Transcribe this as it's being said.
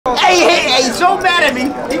He's so mad at me,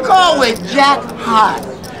 he called with Jack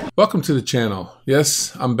High. Welcome to the channel.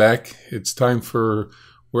 Yes, I'm back. It's time for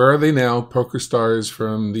Where Are They Now? Poker Stars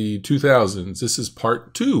from the 2000s. This is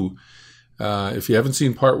part 2. If you haven't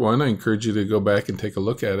seen part 1, I encourage you to go back and take a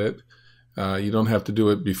look at it. You don't have to do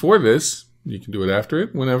it before this. You can do it after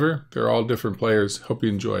it, whenever. They're all different players. Hope you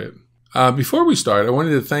enjoy it. Before we start, I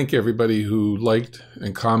wanted to thank everybody who liked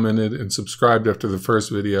and commented and subscribed after the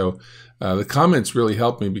first video. The comments really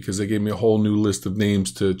helped me because they gave me a whole new list of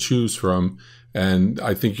names to choose from. And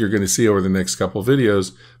I think you're going to see over the next couple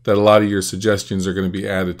videos that a lot of your suggestions are going to be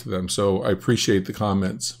added to them. So I appreciate the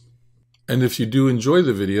comments. And if you do enjoy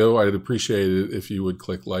the video, I'd appreciate it if you would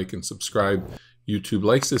click like and subscribe. YouTube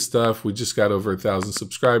likes this stuff. We just got over 1,000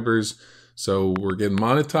 subscribers. So we're getting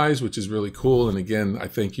monetized, which is really cool. And again, I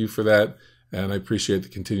thank you for that. And I appreciate the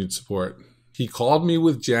continued support. He called me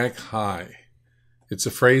with Jack High. It's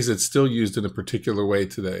a phrase that's still used in a particular way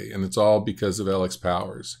today. And it's all because of Ellix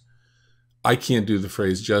Powers. I can't do the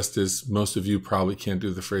phrase justice. Most of you probably can't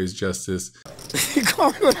do the phrase justice. He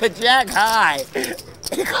called me with a Jack High.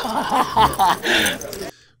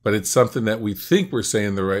 But it's something that we think we're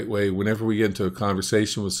saying the right way whenever we get into a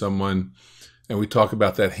conversation with someone and we talk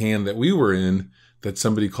about that hand that we were in that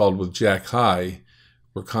somebody called with Jack High.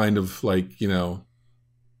 We're kind of like, you know,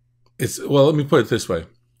 well, let me put it this way.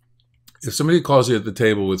 If somebody calls you at the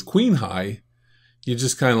table with Queen High, you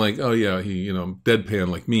just kind of like, oh yeah, he, you know, deadpan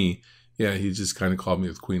like me. Yeah, he just kind of called me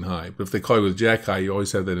with Queen High. But if they call you with Jack High, you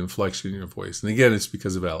always have that inflection in your voice. And again, it's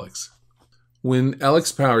because of Ellix. When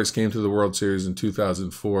Ellix Powers came to the World Series in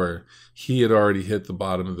 2004, he had already hit the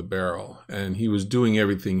bottom of the barrel. And he was doing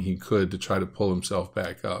everything he could to try to pull himself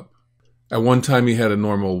back up. At one time, he had a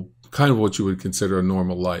normal, kind of what you would consider a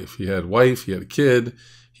normal life. He had a wife, he had a kid,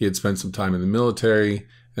 he had spent some time in the military,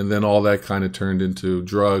 and then all that kind of turned into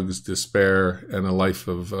drugs, despair, and a life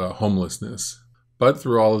of homelessness. But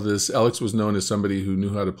through all of this, Ellix was known as somebody who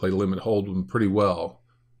knew how to play limit hold'em pretty well.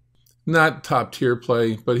 Not top tier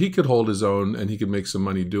play, but he could hold his own and he could make some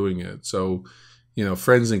money doing it. So, you know,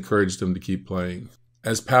 friends encouraged him to keep playing.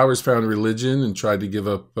 As Powers found religion and tried to give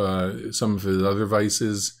up some of his other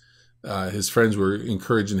vices, his friends were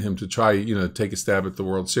encouraging him to try, you know, take a stab at the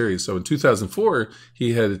World Series. So in 2004,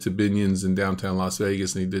 he headed to Binion's in downtown Las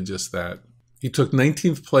Vegas and he did just that. He took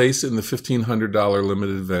 19th place in the $1,500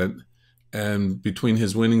 limited event. And between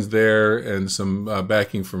his winnings there and some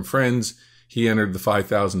backing from friends, he entered the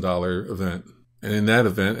 $5,000 event. And in that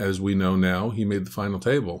event, as we know now, he made the final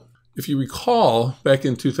table. If you recall, back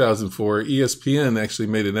in 2004, ESPN actually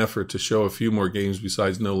made an effort to show a few more games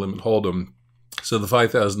besides No Limit Hold'em. So the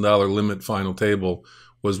 $5,000 limit final table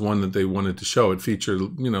was one that they wanted to show. It featured,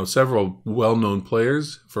 you know, several well-known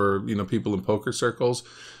players for, you know, people in poker circles.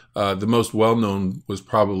 The most well-known was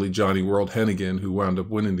probably Johnny World Hennigan, who wound up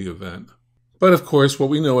winning the event. But of course, what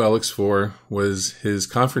we know Ellix for was his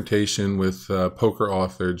confrontation with poker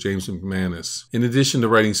author James McManus. In addition to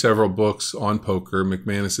writing several books on poker,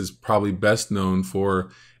 McManus is probably best known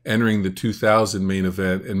for entering the 2000 main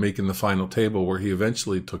event and making the final table where he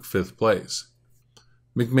eventually took 5th place.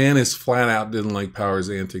 McManus flat out didn't like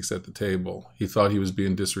Powers' antics at the table. He thought he was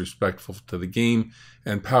being disrespectful to the game,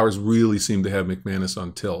 and Powers really seemed to have McManus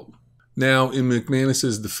on tilt. Now, in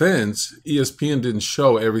McManus's defense, ESPN didn't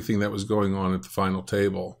show everything that was going on at the final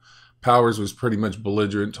table. Powers was pretty much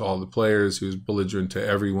belligerent to all the players. He was belligerent to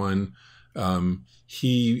everyone.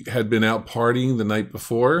 He had been out partying the night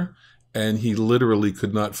before, and he literally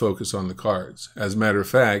could not focus on the cards. As a matter of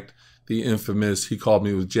fact, the infamous "he called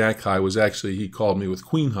me with Jack High" was actually he called me with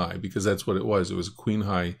Queen High, because that's what it was. It was a Queen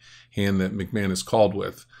High hand that McManus called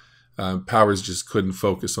with. Powers just couldn't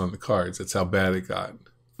focus on the cards. That's how bad it got.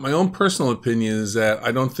 My own personal opinion is that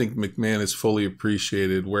I don't think McManus fully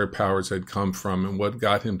appreciated where Powers had come from and what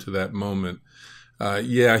got him to that moment.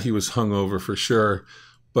 Yeah, he was hungover for sure,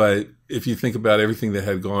 but if you think about everything that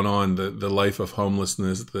had gone on, the life of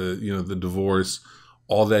homelessness, the divorce,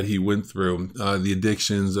 all that he went through, the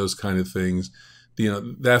addictions, those kind of things,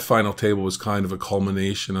 that final table was kind of a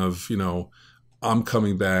culmination of, I'm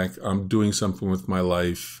coming back, I'm doing something with my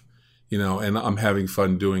life. And I'm having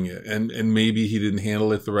fun doing it. And maybe he didn't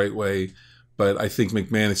handle it the right way, but I think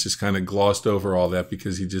McManus just kind of glossed over all that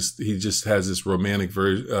because he just has this romantic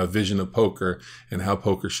vision of poker and how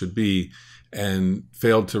poker should be, and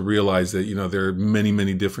failed to realize that, there are many,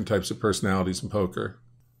 many different types of personalities in poker.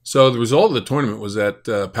 So the result of the tournament was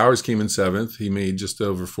that Powers came in 7th. He made just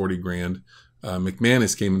over 40 grand.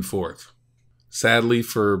 McManus came in 4th. Sadly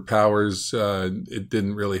for Powers, it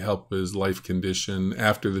didn't really help his life condition.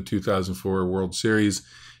 After the 2004 World Series,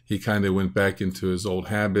 he kind of went back into his old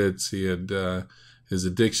habits. He had his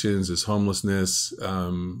addictions, his homelessness.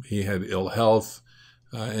 He had ill health,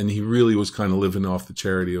 and he really was kind of living off the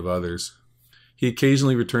charity of others. He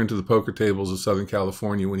occasionally returned to the poker tables of Southern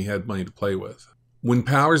California when he had money to play with. When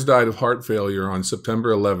Powers died of heart failure on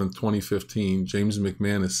September 11, 2015, James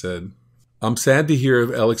McManus said, "I'm sad to hear of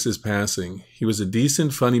Ellix's passing. He was a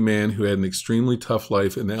decent, funny man who had an extremely tough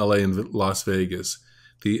life in LA and Las Vegas.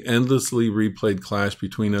 The endlessly replayed clash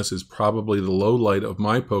between us is probably the low light of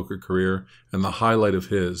my poker career and the highlight of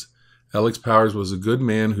his. Ellix Powers was a good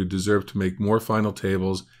man who deserved to make more final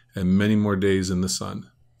tables and many more days in the sun."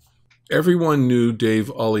 Everyone knew Dave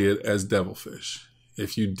Ulliott as Devilfish.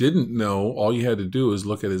 If you didn't know, all you had to do was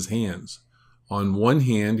look at his hands. On one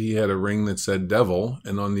hand, he had a ring that said devil,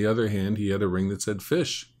 and on the other hand, he had a ring that said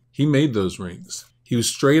fish. He made those rings. He was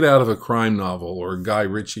straight out of a crime novel or a Guy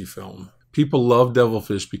Ritchie film. People loved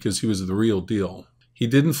Devilfish because he was the real deal. He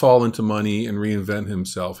didn't fall into money and reinvent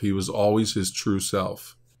himself. He was always his true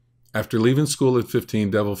self. After leaving school at 15,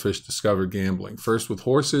 Devilfish discovered gambling, first with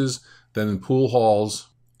horses, then in pool halls,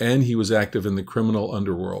 and he was active in the criminal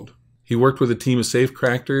underworld. He worked with a team of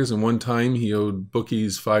safecrackers, and one time he owed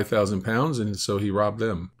bookies 5,000 pounds, and so he robbed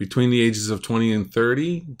them. Between the ages of 20 and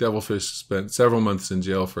 30, Devilfish spent several months in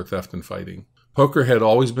jail for theft and fighting. Poker had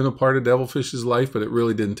always been a part of Devilfish's life, but it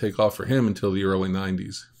really didn't take off for him until the early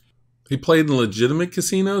 90s. He played in legitimate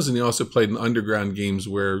casinos, and he also played in underground games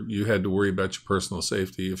where you had to worry about your personal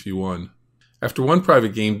safety if you won. After one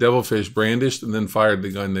private game, Devilfish brandished and then fired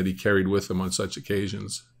the gun that he carried with him on such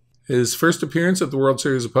occasions. His first appearance at the World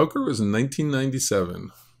Series of Poker was in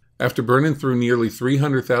 1997. After burning through nearly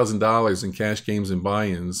 $300,000 in cash games and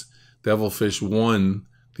buy-ins, Devilfish won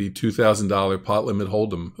the $2,000 pot limit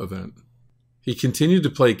hold'em event. He continued to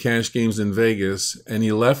play cash games in Vegas, and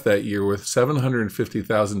he left that year with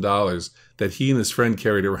 $750,000 that he and his friend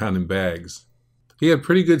carried around in bags. He had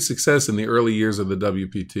pretty good success in the early years of the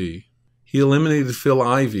WPT. He eliminated Phil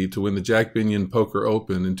Ivey to win the Jack Binion Poker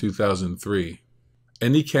Open in 2003.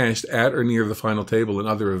 And he cashed at or near the final table in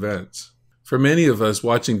other events. For many of us,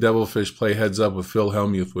 watching Devilfish play heads-up with Phil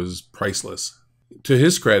Hellmuth was priceless. To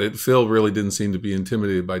his credit, Phil really didn't seem to be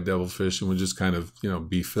intimidated by Devilfish and would just kind of,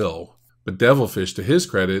 be Phil. But Devilfish, to his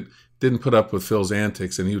credit, didn't put up with Phil's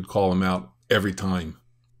antics, and he would call him out every time.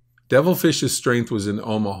 Devilfish's strength was in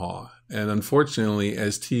Omaha, and unfortunately,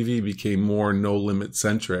 as TV became more no-limit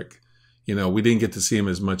centric, we didn't get to see him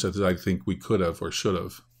as much as I think we could have or should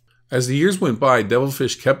have. As the years went by,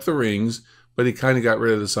 Devilfish kept the rings, but he kind of got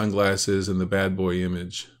rid of the sunglasses and the bad boy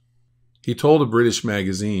image. He told a British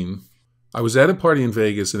magazine, "I was at a party in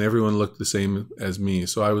Vegas and everyone looked the same as me,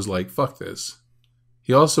 so I was like, fuck this."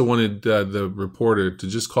 He also wanted the reporter to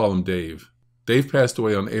just call him Dave. Dave passed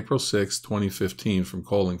away on April 6, 2015 from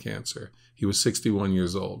colon cancer. He was 61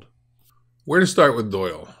 years old. Where to start with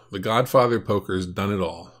Doyle? The Godfather of Poker has done it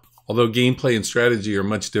all. Although gameplay and strategy are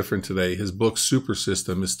much different today, his book Super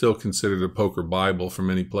System is still considered a poker Bible for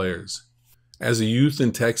many players. As a youth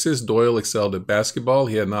in Texas, Doyle excelled at basketball.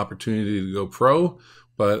 He had an opportunity to go pro,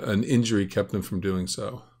 but an injury kept him from doing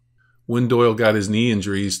so. When Doyle got his knee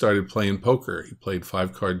injury, he started playing poker. He played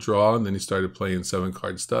 5-card draw, and then he started playing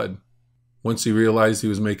 7-card stud. Once he realized he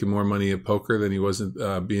was making more money at poker than he wasn't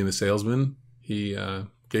being a salesman, he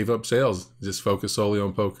gave up sales, just focused solely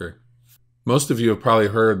on poker. Most of you have probably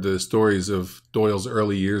heard the stories of Doyle's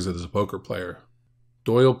early years as a poker player.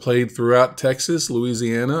 Doyle played throughout Texas,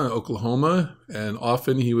 Louisiana, Oklahoma, and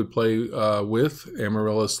often he would play with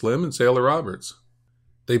Amarillo Slim and Sailor Roberts.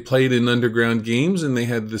 They played in underground games, and they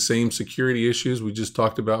had the same security issues we just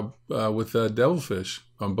talked about with Devilfish.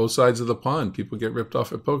 On both sides of the pond, people get ripped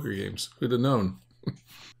off at poker games. Who'd have known?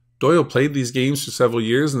 Doyle played these games for several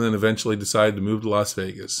years and then eventually decided to move to Las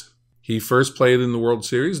Vegas. He first played in the World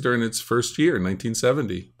Series during its first year,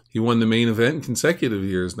 1970. He won the main event in consecutive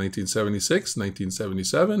years, 1976,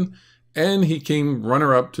 1977, and he came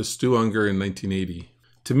runner-up to Stu Unger in 1980.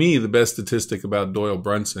 To me, the best statistic about Doyle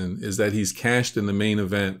Brunson is that he's cashed in the main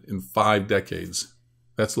event in 5 decades.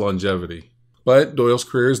 That's longevity. But Doyle's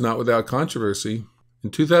career is not without controversy. In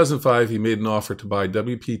 2005, he made an offer to buy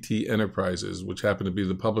WPT Enterprises, which happened to be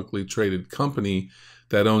the publicly traded company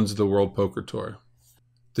that owns the World Poker Tour.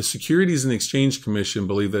 The Securities and Exchange Commission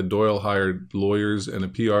believed that Doyle hired lawyers and a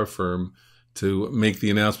PR firm to make the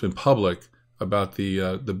announcement public about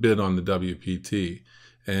the bid on the WPT.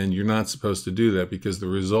 And you're not supposed to do that because the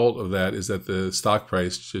result of that is that the stock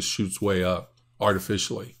price just shoots way up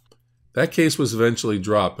artificially. That case was eventually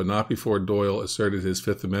dropped, but not before Doyle asserted his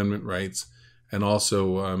Fifth Amendment rights and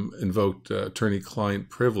also invoked attorney-client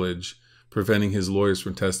privilege, preventing his lawyers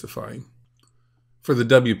from testifying. For the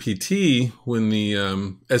WPT, when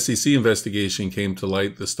the SEC investigation came to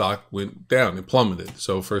light, the stock went down. It plummeted.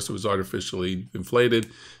 So first it was artificially inflated,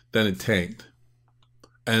 then it tanked.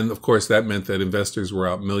 And of course, that meant that investors were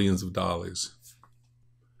out millions of dollars.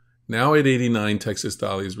 Now at 89, Texas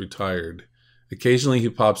Dolly is retired. Occasionally he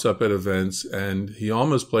pops up at events, and he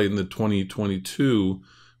almost played in the 2022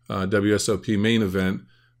 WSOP main event,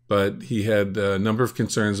 but he had a number of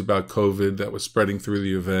concerns about COVID that was spreading through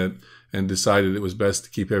the event and decided it was best to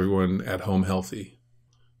keep everyone at home healthy.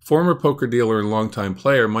 Former poker dealer and longtime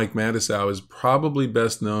player Mike Matusow is probably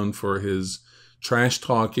best known for his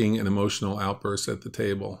trash-talking and emotional outbursts at the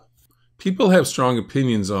table. People have strong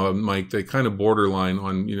opinions on Mike. They kind of borderline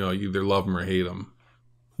on, you either love him or hate him.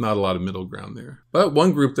 Not a lot of middle ground there. But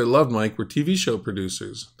one group that loved Mike were TV show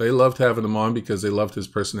producers. They loved having him on because they loved his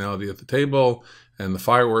personality at the table and the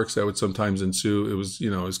fireworks that would sometimes ensue. It was, it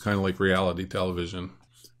was kind of like reality television.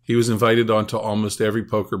 He was invited onto almost every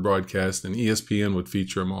poker broadcast, and ESPN would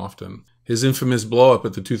feature him often. His infamous blow-up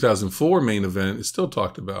at the 2004 main event is still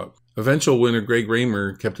talked about. Eventual winner Greg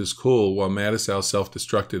Raymer kept his cool while Matusow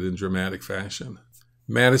self-destructed in dramatic fashion.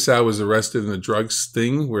 Matusow was arrested in a drug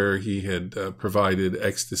sting where he had provided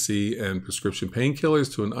ecstasy and prescription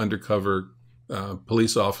painkillers to an undercover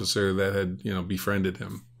police officer that had, befriended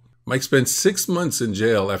him. Mike spent 6 months in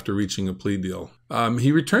jail after reaching a plea deal.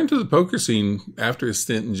 He returned to the poker scene after his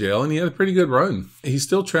stint in jail, and he had a pretty good run. He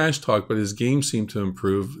still trash-talked, but his game seemed to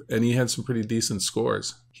improve, and he had some pretty decent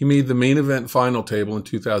scores. He made the main event final table in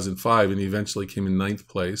 2005, and he eventually came in 9th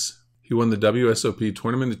place. He won the WSOP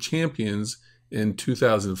Tournament of Champions in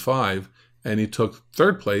 2005, and he took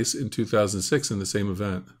 3rd place in 2006 in the same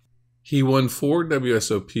event. He won 4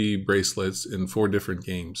 WSOP bracelets in 4 different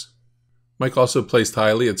games. Mike also placed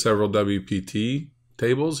highly at several WPT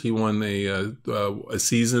tables. He won a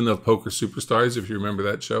season of Poker Superstars, if you remember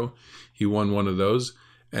that show. He won one of those.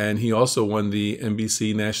 And he also won the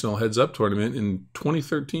NBC National Heads Up Tournament in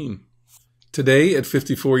 2013. Today, at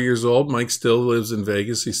 54 years old, Mike still lives in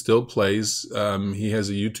Vegas. He still plays. He has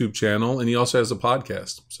a YouTube channel, and he also has a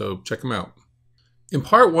podcast. So check him out. In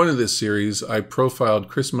part 1 of this series, I profiled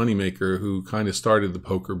Chris Moneymaker, who kind of started the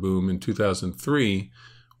poker boom in 2003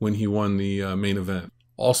 when he won the main event.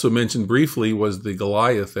 Also mentioned briefly was the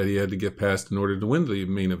Goliath that he had to get past in order to win the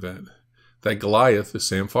main event. That Goliath is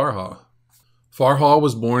Sam Farha. Farha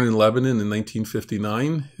was born in Lebanon in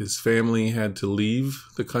 1959. His family had to leave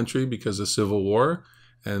the country because of civil war,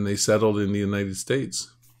 and they settled in the United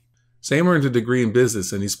States. Sam earned a degree in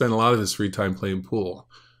business, and he spent a lot of his free time playing pool.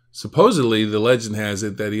 Supposedly, the legend has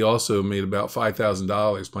it that he also made about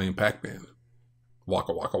 $5,000 playing Pac-Man.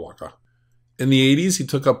 Waka, waka, waka. In the 80s, he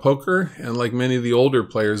took up poker, and like many of the older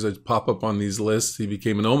players that pop up on these lists, he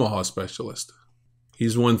became an Omaha specialist.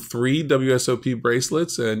 He's won 3 WSOP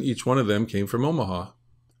bracelets, and each one of them came from Omaha.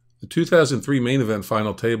 The 2003 main event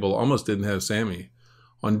final table almost didn't have Sammy.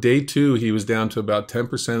 On day 2, he was down to about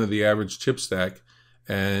 10% of the average chip stack,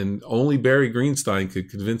 and only Barry Greenstein could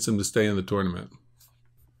convince him to stay in the tournament.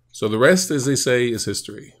 So the rest, as they say, is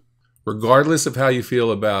history. Regardless of how you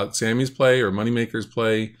feel about Sammy's play or Moneymaker's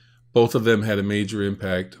play, both of them had a major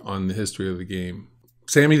impact on the history of the game.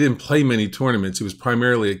 Sammy didn't play many tournaments. He was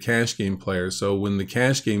primarily a cash game player, so when the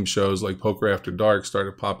cash game shows like Poker After Dark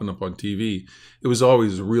started popping up on TV, it was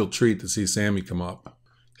always a real treat to see Sammy come up.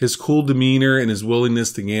 His cool demeanor and his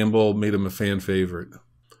willingness to gamble made him a fan favorite.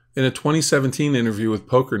 In a 2017 interview with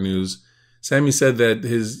Poker News, Sammy said that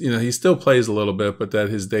he still plays a little bit, but that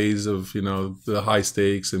his days of, the high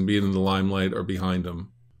stakes and being in the limelight are behind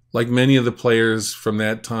him. Like many of the players from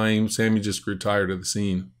that time, Sammy just grew tired of the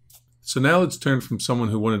scene. So now let's turn from someone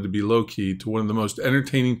who wanted to be low-key to one of the most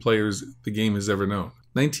entertaining players the game has ever known.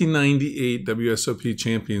 1998 WSOP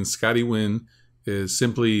champion Scotty Nguyen is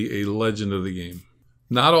simply a legend of the game.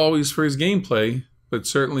 Not always for his gameplay, but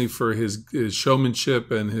certainly for his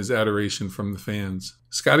showmanship and his adoration from the fans.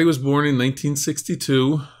 Scotty was born in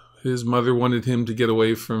 1962. His mother wanted him to get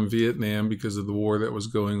away from Vietnam because of the war that was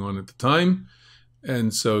going on at the time.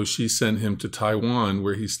 And so she sent him to Taiwan,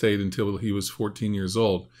 where he stayed until he was 14 years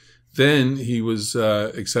old. Then he was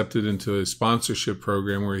accepted into a sponsorship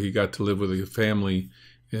program where he got to live with a family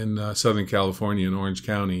in Southern California in Orange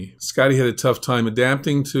County. Scotty had a tough time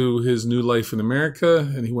adapting to his new life in America,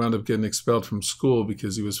 and he wound up getting expelled from school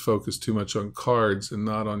because he was focused too much on cards and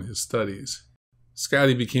not on his studies.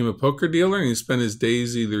 Scotty became a poker dealer, and he spent his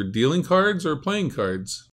days either dealing cards or playing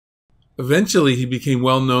cards. Eventually, he became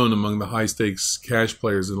well known among the high-stakes cash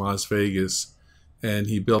players in Las Vegas, and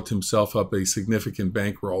he built himself up a significant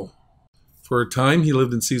bankroll. For a time, he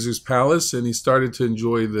lived in Caesar's Palace, and he started to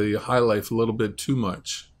enjoy the high life a little bit too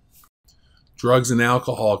much. Drugs and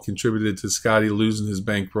alcohol contributed to Scotty losing his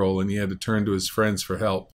bankroll, and he had to turn to his friends for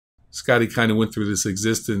help. Scotty kind of went through this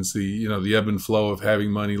existence, the ebb and flow of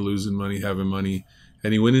having money, losing money, having money,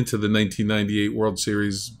 and he went into the 1998 World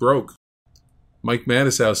Series broke. Mike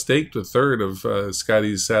Matusow staked a third of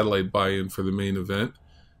Scotty's satellite buy-in for the main event,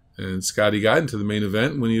 and Scotty got into the main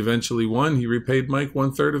event. When he eventually won, he repaid Mike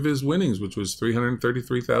 1/3 of his winnings, which was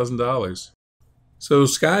 $333,000. So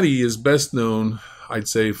Scotty is best known, I'd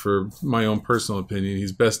say, for my own personal opinion,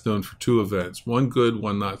 he's best known for two events, one good,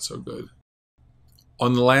 one not so good.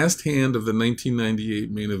 On the last hand of the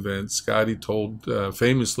 1998 main event, Scotty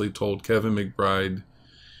famously told Kevin McBride,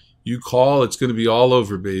 "You call, it's going to be all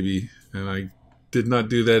over, baby." And I did not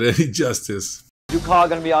do that any justice. You call,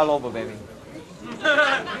 going to be all over, baby.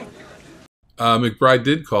 McBride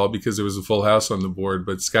did call because there was a full house on the board,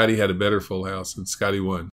 but Scotty had a better full house, and Scotty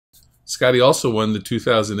won. Scotty also won the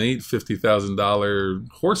 2008 $50,000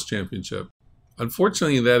 horse championship.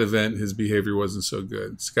 Unfortunately, in that event, his behavior wasn't so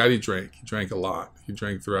good. Scotty drank. He drank a lot. He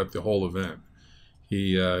drank throughout the whole event.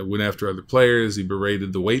 He went after other players. He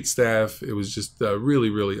berated the wait staff. It was just a really,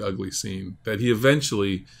 really ugly scene that he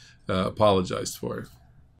eventually apologized for.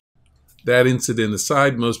 That incident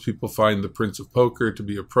aside, most people find the Prince of Poker to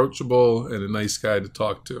be approachable and a nice guy to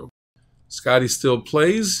talk to. Scotty still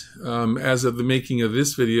plays. As of the making of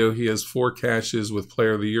this video, he has 4 cashes with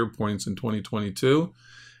Player of the Year points in 2022.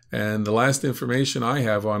 And the last information I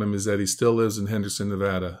have on him is that he still lives in Henderson,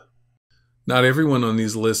 Nevada. Not everyone on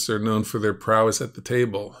these lists are known for their prowess at the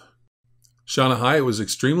table. Shana Hiatt was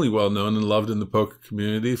extremely well known and loved in the poker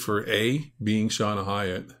community for A, being Shana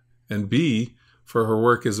Hiatt, and B, for her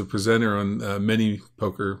work as a presenter on many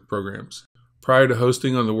poker programs. Prior to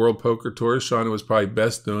hosting on the World Poker Tour, Shana was probably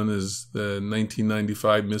best known as the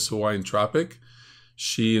 1995 Miss Hawaiian Tropic.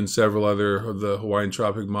 She and several other of the Hawaiian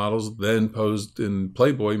Tropic models then posed in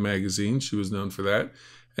Playboy magazine. She was known for that.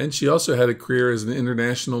 And she also had a career as an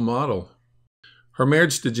international model. Her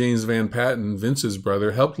marriage to James Van Patten, Vince's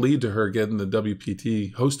brother, helped lead to her getting the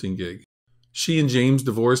WPT hosting gig. She and James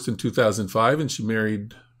divorced in 2005, and she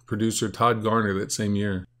married producer Todd Garner that same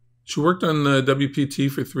year. She worked on WPT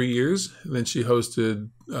for 3 years, and then she hosted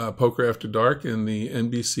Poker After Dark and the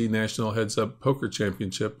NBC National Heads Up Poker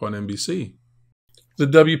Championship on NBC. The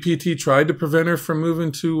WPT tried to prevent her from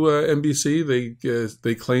moving to NBC.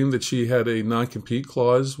 They claimed that she had a non-compete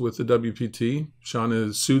clause with the WPT.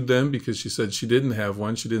 Shana sued them because she said she didn't have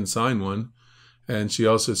one. She didn't sign one. And she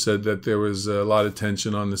also said that there was a lot of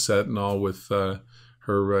tension on the set and all with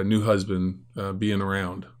her new husband being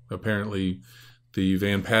around. Apparently, the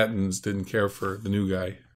Van Pattens didn't care for the new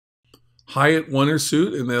guy. Hiatt won her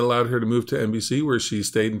suit, and that allowed her to move to NBC, where she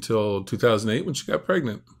stayed until 2008 when she got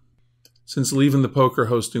pregnant. Since leaving the poker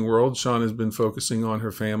hosting world, Shana has been focusing on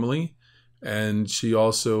her family, and she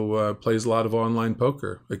also plays a lot of online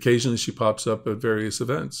poker. Occasionally, she pops up at various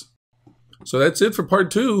events. So that's it for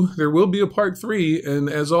part 2. There will be a part 3, and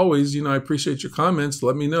as always, I appreciate your comments.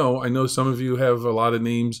 Let me know. I know some of you have a lot of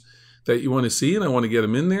names that you want to see, and I want to get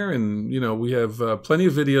them in there. And, we have plenty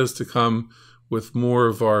of videos to come with more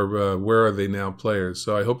of our Where Are They Now players.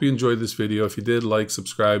 So I hope you enjoyed this video. If you did, like,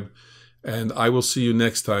 subscribe, and I will see you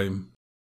next time.